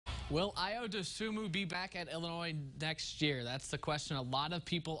Will Ayo Dosunmu be back at Illinois next year? That's the question a lot of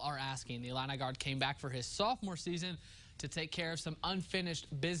people are asking. The Illini guard came back for his sophomore season to take care of some unfinished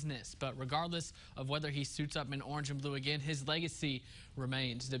business. But regardless of whether he suits up in orange and blue again, his legacy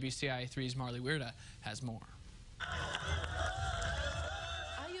remains. WCIA 3's Marley Weirda has more.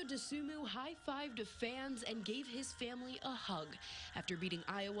 Ayo Dosunmu high-fived fans and gave his family a hug after beating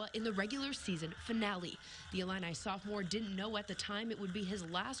Iowa in the regular season finale. The Illini sophomore didn't know at the time it would be his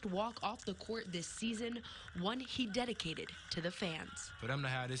last walk off the court this season, one he dedicated to the fans. For them to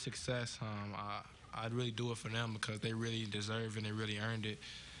have this success, I'd really do it for them because they really deserve and they really earned it.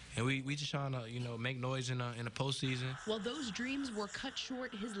 And we just trying to, make noise in the postseason. While those dreams were cut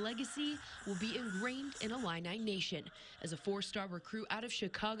short, his legacy will be ingrained in Illini Nation. As a four-star recruit out of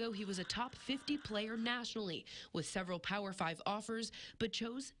Chicago, he was a top 50 player nationally with several Power 5 offers, but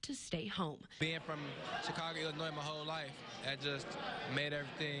chose to stay home. Being from Chicago, Illinois my whole life, that just made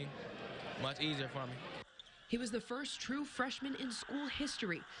everything much easier for me. He was the first true freshman in school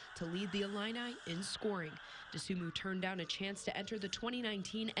history to lead the Illini in scoring. Dosunmu turned down a chance to enter the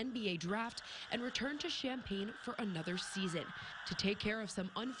 2019 NBA draft and return to Champaign for another season to take care of some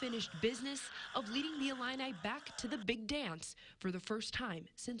unfinished business of leading the Illini back to the big dance for the first time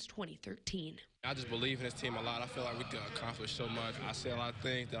since 2013. I just believe in this team a lot. I feel like we can accomplish so much. I say a lot of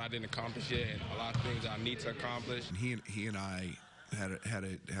things that I didn't accomplish yet and a lot of things I need to accomplish. He and I had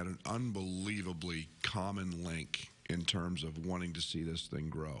an unbelievably common link in terms of wanting to see this thing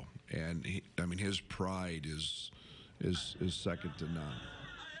grow, and his pride is second to none.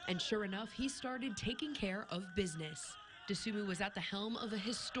 And sure enough, he started taking care of business. Dosunmu was at the helm of a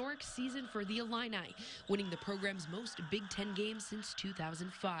historic season for the Illini, winning the program's most Big Ten games since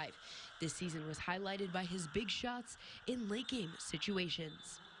 2005. This season was highlighted by his big shots in late game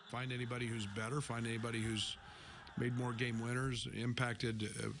situations. Find anybody who's better, find anybody who's made more game winners, impacted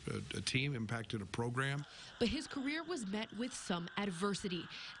a team, impacted a program. But his career was met with some adversity.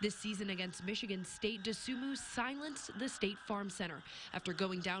 This season against Michigan State, Dosunmu silenced the State Farm Center after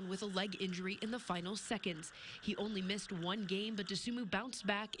going down with a leg injury in the final seconds. He only missed one game, but Dosunmu bounced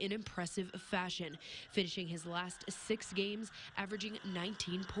back in impressive fashion, finishing his last 6 games, averaging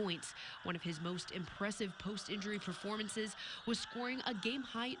 19 points. One of his most impressive post-injury performances was scoring a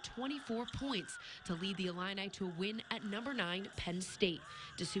game-high 24 points to lead the Illini to a win at number 9 Penn State.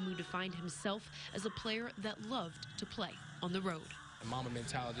 Dosunmu defined himself as a player that loved to play on the road. Mama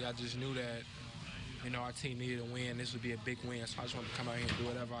mentality, I just knew that, our team needed a win. This would be a big win, so I just wanted to come out here and do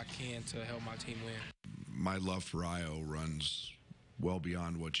whatever I can to help my team win. My love for Ayo runs well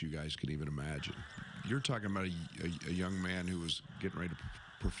beyond what you guys can even imagine. You're talking about a young man who was getting ready to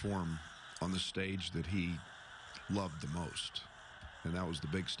perform on the stage that he loved the most, and that was the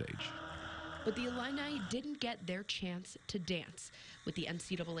big stage. But the Illini didn't get their chance to dance, with the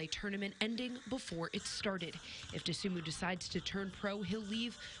NCAA tournament ending before it started. If Dosunmu decides to turn pro, he'll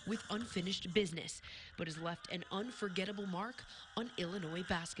leave with unfinished business, but has left an unforgettable mark on Illinois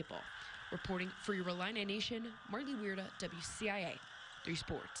basketball. Reporting for your Illini Nation, Marley Weirda, WCIA 3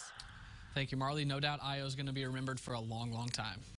 Sports. Thank you, Marley. No doubt Ayo's going to be remembered for a long, long time.